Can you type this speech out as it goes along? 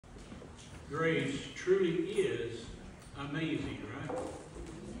grace truly is amazing, right?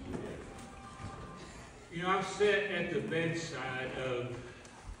 You know, I've sat at the bedside of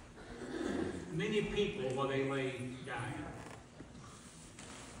many people while they lay dying.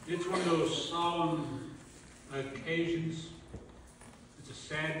 It's one of those solemn occasions. It's a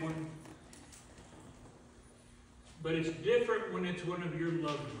sad one. But it's different when it's one of your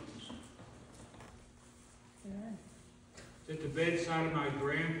loved ones. At the bedside of my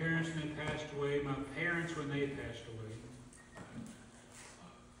grandparents when they passed away, my parents when they passed away.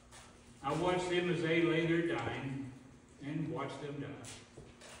 I watched them as they lay there dying and watched them die.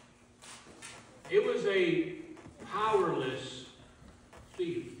 It was a powerless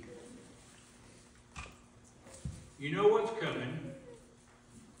feeling. You know what's coming,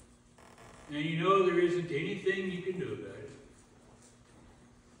 and you know there isn't anything you can do about it.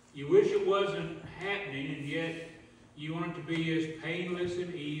 You wish it wasn't happening, and yet you want it to be as painless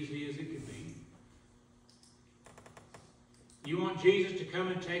and easy as it could be. You want Jesus to come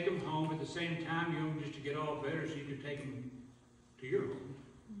and take them home. At the same time, you want them just to get all better so you can take them to your home.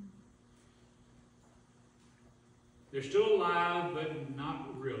 They're still alive, but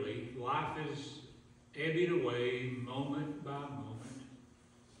not really. Life is ebbing away moment by moment.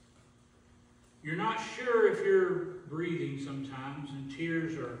 You're not sure if you're breathing sometimes, and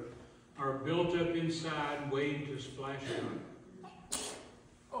tears are built up inside waiting to splash out.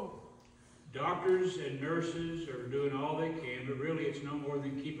 Oh. Doctors and nurses are doing all they can, but really it's no more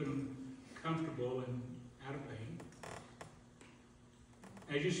than keeping them comfortable and out of pain.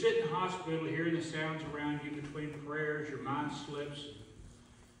 As you sit in the hospital hearing the sounds around you between prayers, your mind slips,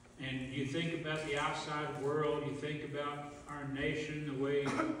 and you think about the outside world, you think about our nation, the way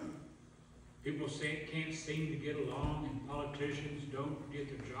people can't seem to get along, and politicians don't get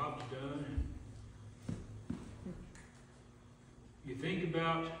their jobs done. And you think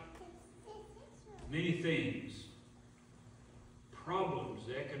about many things, problems,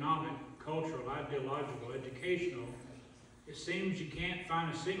 economic, cultural, ideological, educational. It seems you can't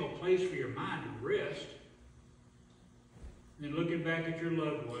find a single place for your mind to rest. And then looking back at your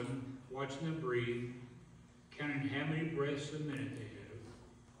loved one, watching them breathe, counting how many breaths a minute they have.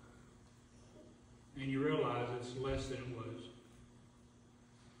 And you realize it's less than it was.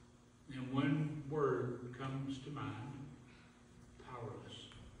 And one word comes to mind: powerless.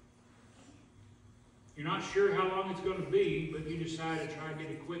 You're not sure how long it's going to be, but you decide to try to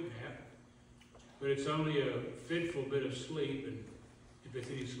get a quick nap. But it's only a fitful bit of sleep, and if it's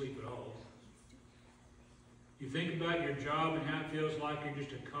any sleep at all. You think about your job and how it feels like you're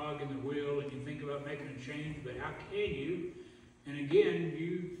just a cog in the wheel, and you think about making a change, but how can you? And again,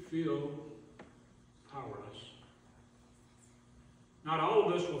 you feel powerless. Not all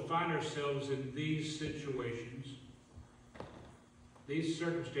of us will find ourselves in these situations, these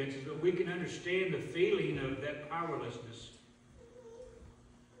circumstances, but we can understand the feeling of that powerlessness.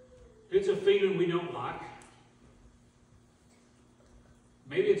 It's a feeling we don't like.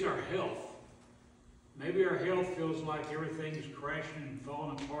 Maybe it's our health. Maybe our health feels like everything is crashing and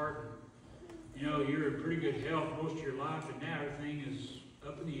falling apart. And, you know, you're in pretty good health most of your life, and now everything is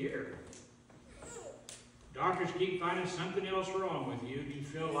up in the air. Doctors keep finding something else wrong with you, and you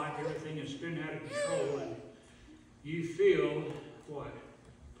feel like everything is spinning out of control, and you feel, what?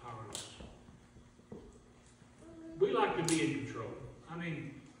 Powerless. We like to be in control. I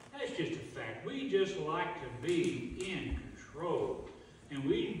mean, that's just a fact. We just like to be in control. And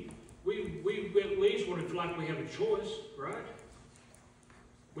we at least want to feel like we have a choice, right?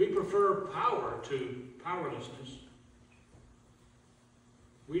 We prefer power to powerlessness.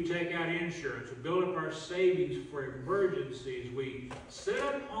 We take out insurance. We build up our savings for emergencies. We set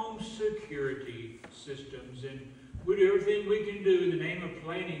up home security systems. And we do everything we can do in the name of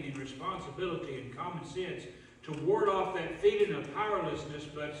planning and responsibility and common sense to ward off that feeling of powerlessness,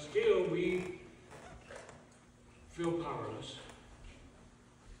 but still we feel powerless.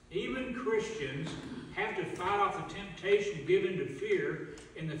 Even Christians have to fight off the temptation given to fear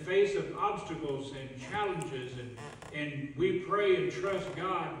in the face of obstacles and challenges, and we pray and trust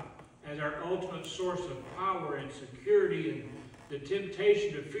God as our ultimate source of power and security, and the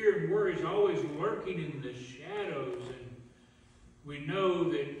temptation to fear and worry is always lurking in the shadows, and we know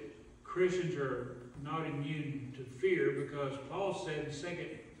that Christians are not immune to fear, because Paul said in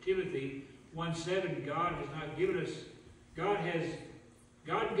 2 Timothy 1:7,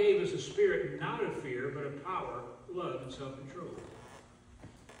 God gave us a spirit not of fear, but of power, love, and self-control.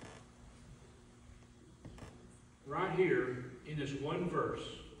 Right here in this one verse,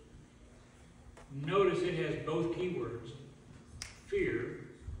 notice it has both key words, fear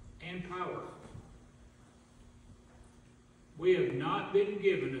and power. We have not been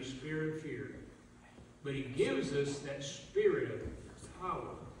given a spirit of fear, but He gives us that spirit of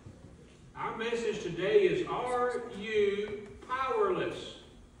power. Our message today is, are you powerless?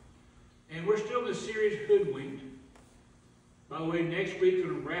 And we're still in the series Hoodwinked. By the way, next week we're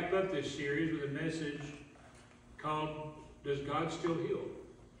going to wrap up this series with a message called, Does God Still Heal?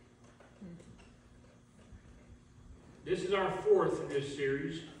 This is our fourth in this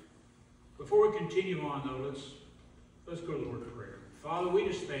series. Before we continue on, though, let's go to the Lord of prayer. Father, we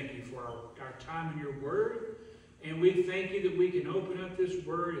just thank you for our time in your word. And we thank you that we can open up this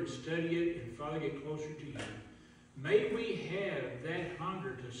word and study it and, Father, get closer to you. May we have that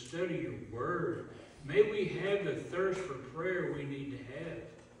hunger to study your word. May we have the thirst for prayer we need to have.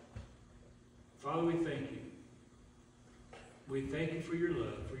 Father, we thank you. We thank you for your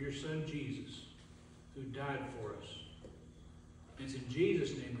love, for your Son Jesus, who died for us. It's in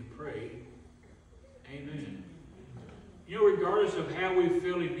Jesus' name we pray. Amen. You know, regardless of how we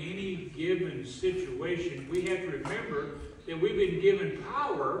feel in any given situation, we have to remember that we've been given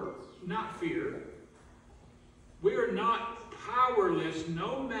power, not fear. We are not powerless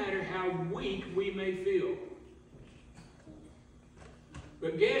no matter how weak we may feel.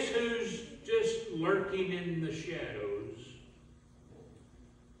 But guess who's just lurking in the shadows?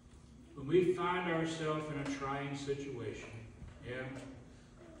 When we find ourselves in a trying situation, yeah,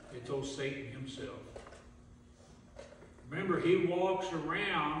 it's old Satan himself. Remember, he walks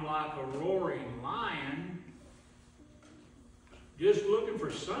around like a roaring lion, just looking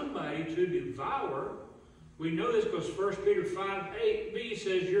for somebody to devour. We know this because 1 Peter 5:8b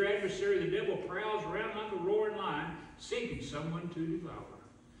says, your adversary, the devil, prowls around like a roaring lion, seeking someone to devour.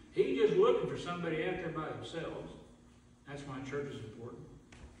 He's just looking for somebody out there by themselves. That's why church is important.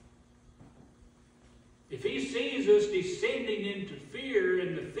 If he sees us descending into fear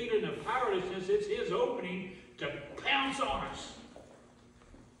and the feeling of powerlessness, it's his opening to pounce on us.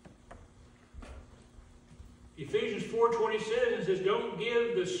 Ephesians 4:27 says, don't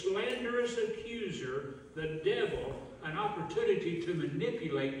give the slanderous accuser, the devil, an opportunity to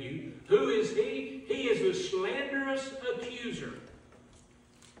manipulate you. Who is he? He is the slanderous accuser.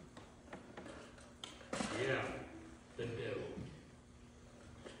 Yeah, the devil.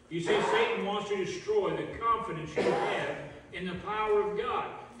 You see, Satan wants to destroy the confidence you have in the power of God.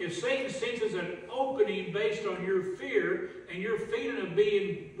 If Satan senses an opening based on your fear and your feeling of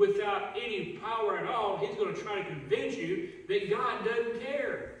being without any power at all, he's going to try to convince you that God doesn't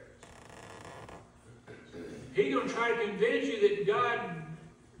care. He's going to try to convince you that God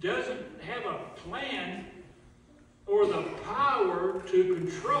doesn't have a plan or the power to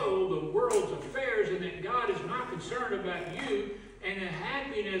control the world's affairs, and that God is not concerned about you and the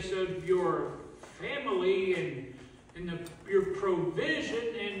happiness of your family and your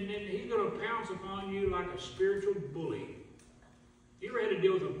provision, and he's going to pounce upon you like a spiritual bully. You ever had to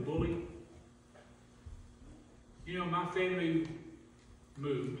deal with a bully? You know, my family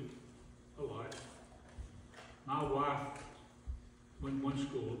moved a lot. My wife went to one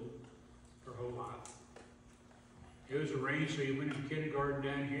school her whole life. It was arranged so you went into kindergarten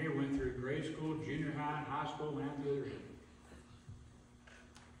down here, went through grade school, junior high, and high school, went out the other end.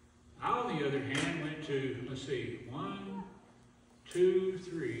 I, on the other hand, went to, let's see, 1, 2,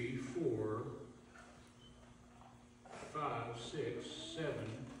 3, 4, 5, 6, 7,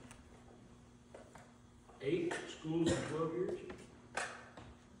 8 schools in 12 years.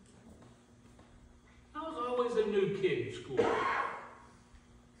 I was always a new kid in school.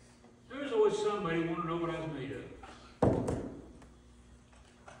 There was always somebody who wanted to know what I was made of.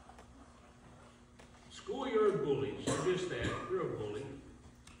 Schoolyard bullies, just that, you're a bully.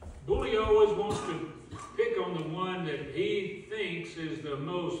 Bully always wants to pick on the one that he thinks is the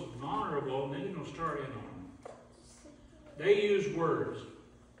most vulnerable, and then he's going to start in on them. They use words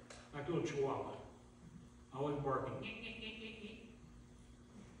like a little chihuahua, always barking.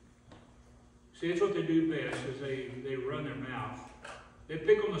 See, that's what they do best, is they run their mouth. They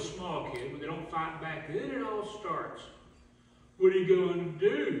pick on the small kid, but they don't fight back. Then it all starts. What are you going to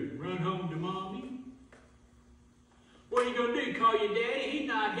do? Run home to mommy? What are you going to do? Call your daddy? He's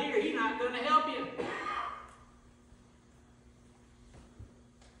not here. He's not going to help you.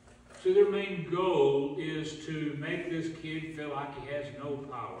 So their main goal is to make this kid feel like he has no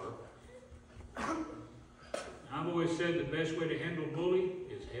power. I've always said the best way to handle a bully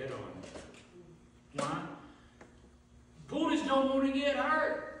is head on. Why? Bullies don't want to get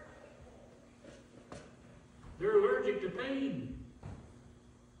hurt. They're allergic to pain.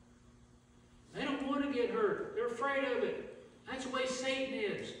 They don't want to get hurt. They're afraid of it. That's the way Satan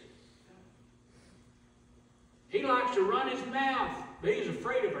is. He likes to run his mouth, but he's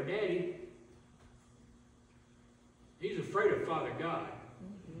afraid of our daddy. He's afraid of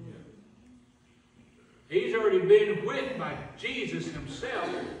already been whipped by Jesus himself.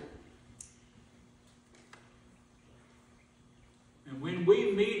 And when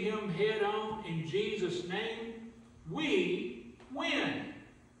we meet him head on in Jesus' name, we win.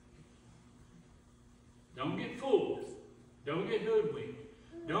 Don't get fooled. Don't get hoodwinked.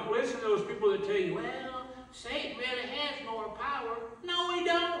 Don't listen to those people that tell you, well, Satan really has more power. No, he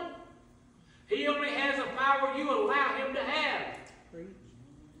don't. He only has the power you allow him to have.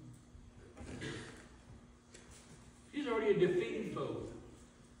 He's already a defeated foe.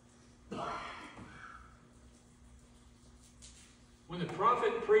 When the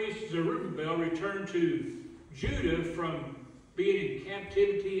prophet priest Zerubbabel returned to Judah from being in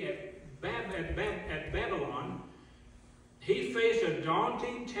captivity at Babylon, he faced a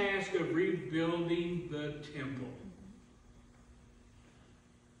daunting task of rebuilding the temple.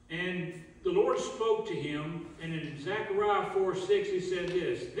 And the Lord spoke to him, and in Zechariah 4:6 he said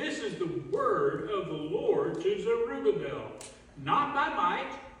this, "This is the word of the Lord to Zerubbabel, not by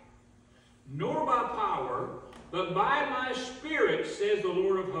might, nor by power, but by my Spirit, says the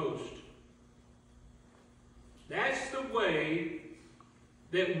Lord of hosts." That's the way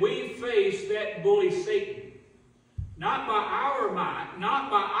that we face that bully Satan. Not by our might, not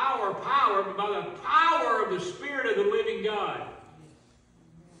by our power, but by the power of the Spirit of the living God.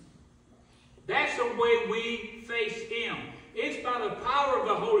 That's the way we face him. It's by the power of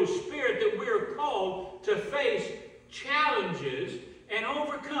the Holy Spirit that we are called to face challenges and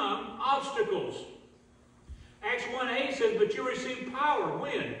overcome obstacles. Acts 1:8 says, "But you receive power."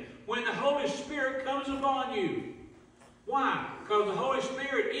 When? When the Holy Spirit comes upon you. Why? Because the Holy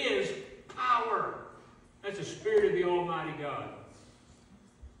Spirit is power. That's the Spirit of the Almighty God.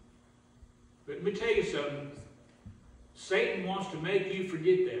 But let me tell you something. Satan wants to make you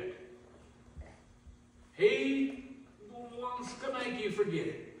forget that. He wants to make you forget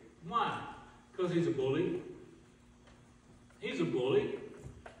it. Why? Because he's a bully. He's a bully.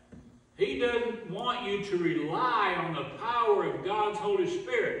 He doesn't want you to rely on the power of God's Holy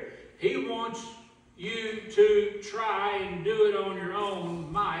Spirit. He wants you to try and do it on your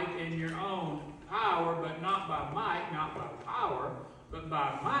own might and your own power, but not by might, not by power, but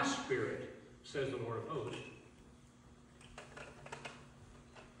by my Spirit, says the Lord of hosts.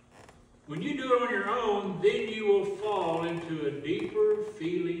 When you do it on your own, then you will fall into a deeper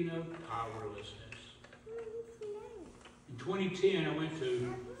feeling of powerlessness. In 2010, I went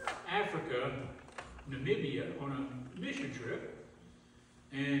to Africa, Namibia, on a mission trip,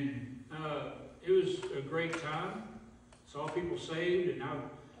 and it was a great time. Saw people saved, and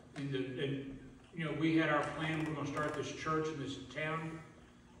you know, we had our plan. We're going to start this church in this town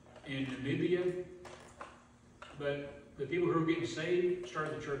in Namibia, but the people who were getting saved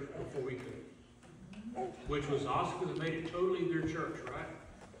started the church before we could, which was awesome because it made it totally their church, right?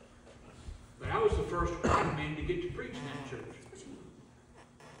 But I was the first white man to get to preach in that church.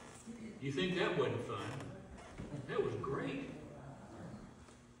 You think that wasn't fun? That was great.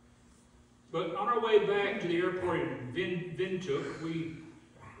 But on our way back to the airport in Windhoek,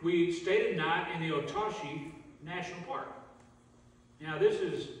 we stayed a night in the Otashi National Park. Now this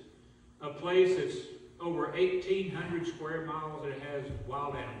is a place that's over 1,800 square miles, and it has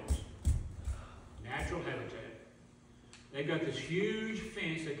wild animals, natural habitat. They've got this huge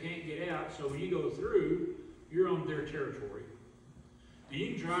fence they can't get out, so when you go through, you're on their territory. And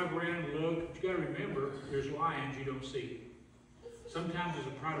you can drive around and look, but you got to remember, there's lions you don't see. Sometimes there's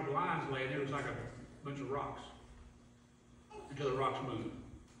a pride of lions laying there, it's like a bunch of rocks, until the rocks move,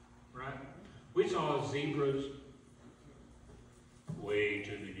 right? We saw zebras, way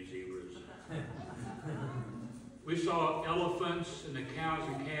too many zebras. We saw elephants, and the cows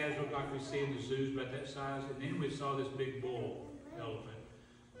and calves looked like we see in the zoos, about that size. And then we saw this big bull elephant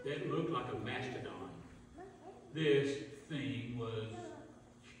that looked like a mastodon. This thing was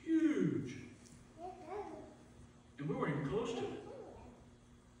huge. And we weren't even close to it.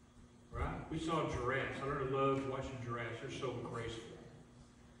 Right? We saw giraffes. I learned to love watching giraffes. They're so graceful.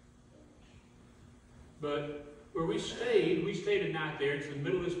 But where we stayed a night there. It's in the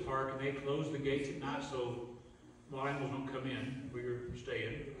middle of this park, and they closed the gates at night so wild animals don't come in. We were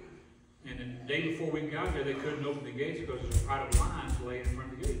staying. And the day before we got there, they couldn't open the gates because there's a pride of lions laying in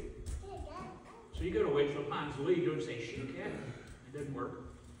front of the gate. So you got to wait till the lions leave. You don't say, "Shoot, cat." It doesn't work.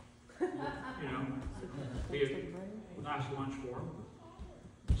 You know, be a nice lunch for them.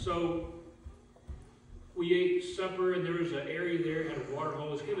 So we ate supper, and there was an area there that had a water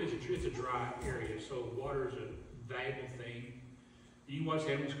hole. It's a dry area, so water is a valuable thing. You can watch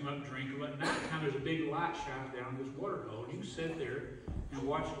the animals come up and drink. At nighttime, there's a big light shines down this water hole. You can sit there and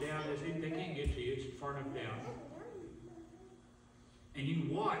watch it down. They can't get to you. It's far enough down. And you can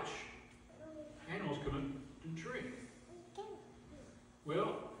watch animals come up to drink.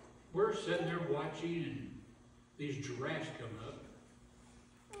 Well, we're sitting there watching, and these giraffes come up.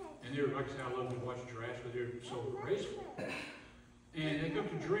 And they're, like I said, I love to watch giraffes, but they're so graceful. And they come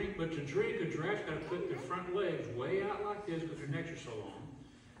to drink, but to drink, a giraffe's got to put their front legs way out like this because their necks are so long.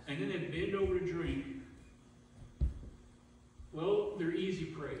 And then they bend over to drink. Well, they're easy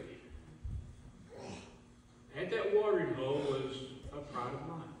prey. At that watering hole was a pride of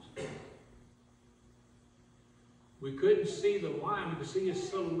lions. We couldn't see the lion, we could see his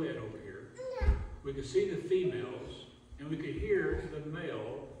silhouette over here. We could see the females, and we could hear the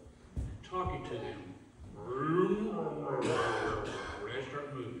male talking to them. They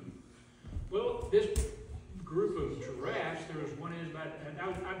start moving. Well, this group of giraffes, there was one is about,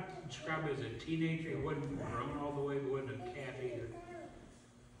 I'd describe it as a teenager. He wasn't grown all the way, but wasn't a calf either.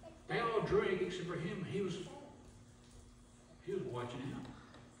 They all drank except for him. He was watching out.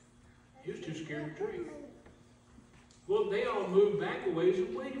 He was too scared to drink. Well, they all moved back a ways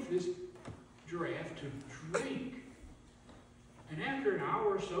and waited for this giraffe to drink. And after an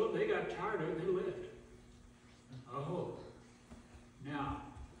hour or so, they got tired of it and they left. Oh, now,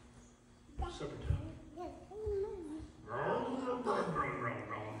 supper time.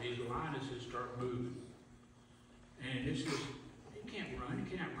 These lionesses start moving. And this is, you can't run,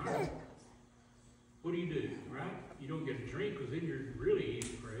 you can't run. What do? Right? You don't get a drink because then you're really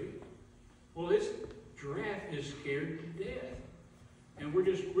easy prey. Well, this giraffe is scared to death. And we're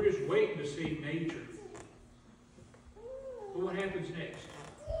just waiting to see nature. But what happens next?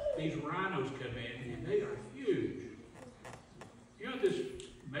 These rhinos come in, and they are huge. You know what this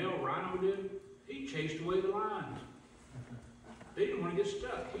male rhino did? He chased away the lions. They didn't want to get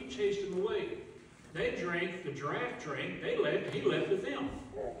stuck. He chased them away. They drank, the giraffe drank, they left, he left with them.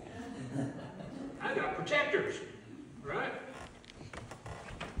 I got protectors, right?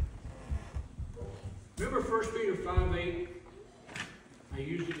 Remember 1 Peter 5:8? I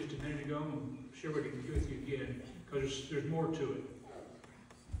used it just a minute ago. I'm sure we can do it with you again, because there's more to it.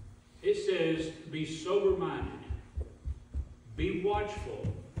 It says, be sober-minded. Be watchful.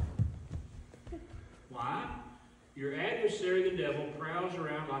 Why? Your adversary, the devil, prowls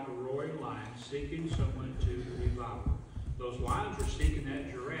around like a roaring lion, seeking someone to devour. Those lions were seeking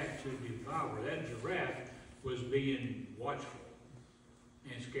that giraffe to devour. That giraffe was being watchful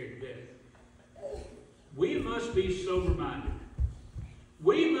and scared to death. We must be sober-minded.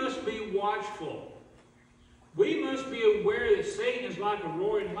 We must be watchful. We must be aware that Satan is like a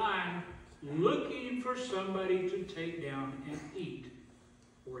roaring lion looking for somebody to take down and eat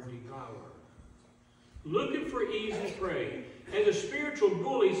or devour. Looking for easy prey. As a spiritual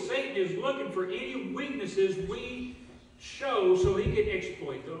bully, Satan is looking for any weaknesses we show so he can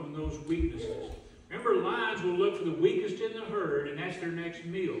exploit those weaknesses. Remember, lions will look for the weakest in the herd, and that's their next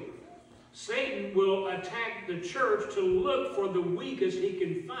meal. Satan will attack the church to look for the weakest he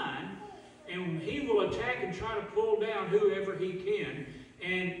can find, and he will attack and try to pull down whoever he can.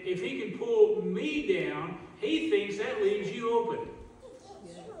 And if he can pull me down, he thinks that leaves you open.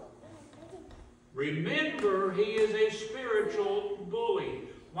 Remember, he is a spiritual bully.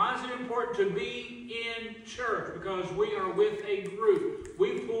 Why is it important to be in church? Because we are with a group.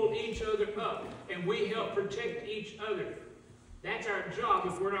 We pull each other up, and we help protect each other. That's our job.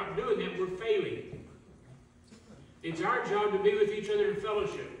 If we're not doing that, we're failing. It's our job to be with each other in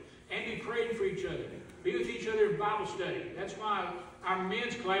fellowship and be praying for each other. Be with each other in Bible study. That's why our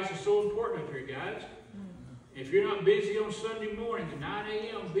men's class is so important up here, guys. If you're not busy on Sunday mornings at 9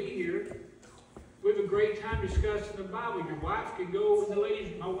 a.m., be here. We have a great time discussing the Bible. Your wife can go with the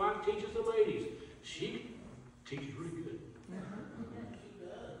ladies. My wife teaches the ladies. She teaches really good.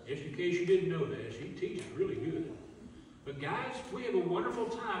 Just in case you didn't know that, she teaches really good. But guys, we have a wonderful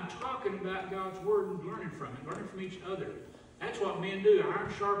time talking about God's Word and learning from it, learning from each other. That's what men do.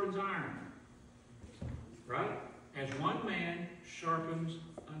 Iron sharpens iron. Right? As one man sharpens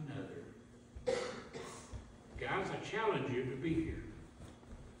another. Guys, I challenge you to be here.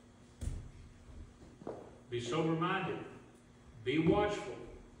 Be sober-minded. Be watchful.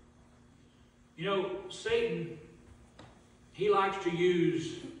 You know, Satan, he likes to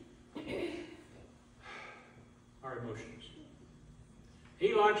use our emotions.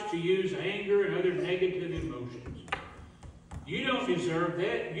 He likes to use anger and other negative emotions. You don't deserve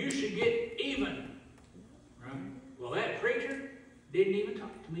that. You should get even. Right? Well, that preacher didn't even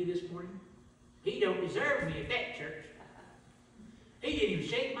talk to me this morning. He don't deserve me at that church. He didn't even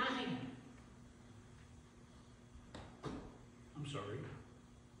shake my hand. I'm sorry.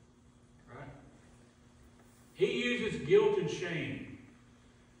 Right? He uses guilt and shame.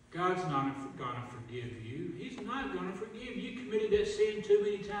 God's not going to forgive you. He's not going to forgive you. You committed that sin too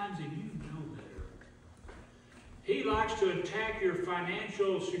many times and you know better. He likes to attack your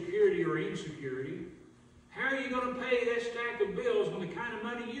financial security or insecurity. How are you going to pay that stack of bills on the kind of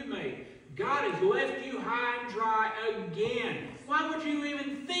money you make? God has left you high and dry again. Why would you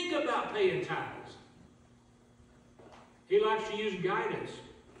even think about paying tithes? He likes to use guidance.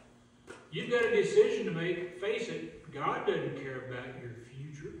 You've got a decision to make. Face it, God doesn't care about your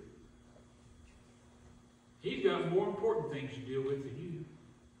future. He's got more important things to deal with than you.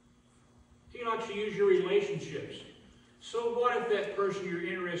 He likes to use your relationships. So what if that person you're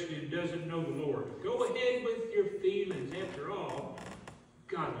interested in doesn't know the Lord? Go ahead with your feelings. After all,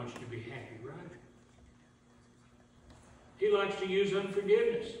 God wants you to be happy, right? He likes to use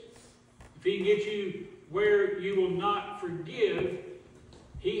unforgiveness. If he can get you where you will not forgive,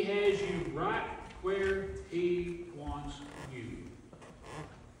 he has you right where he wants you.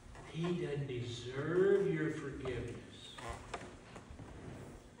 He doesn't deserve your forgiveness.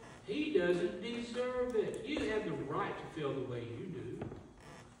 He doesn't deserve it. You have the right to feel the way you do.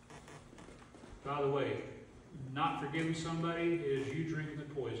 By the way, not forgiving somebody is you drinking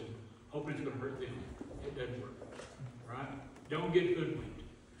the poison, hoping it's going to hurt them. It doesn't work. Right? Don't get hoodwinked.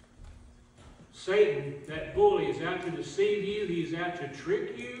 Satan, that bully, is out to deceive you. He's out to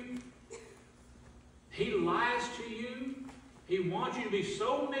trick you. He lies to you. He wants you to be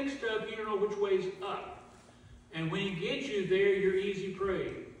so mixed up you don't know which way's up. And when he gets you there, you're easy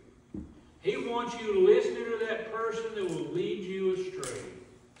prey. He wants you to listen to that person that will lead you astray.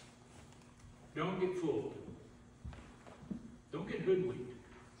 Don't get fooled. Don't get hoodwinked.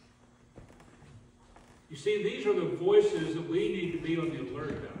 You see, these are the voices that we need to be on the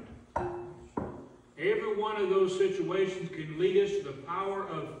alert about. Every one of those situations can lead us to the power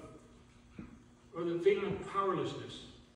of, or the feeling of powerlessness.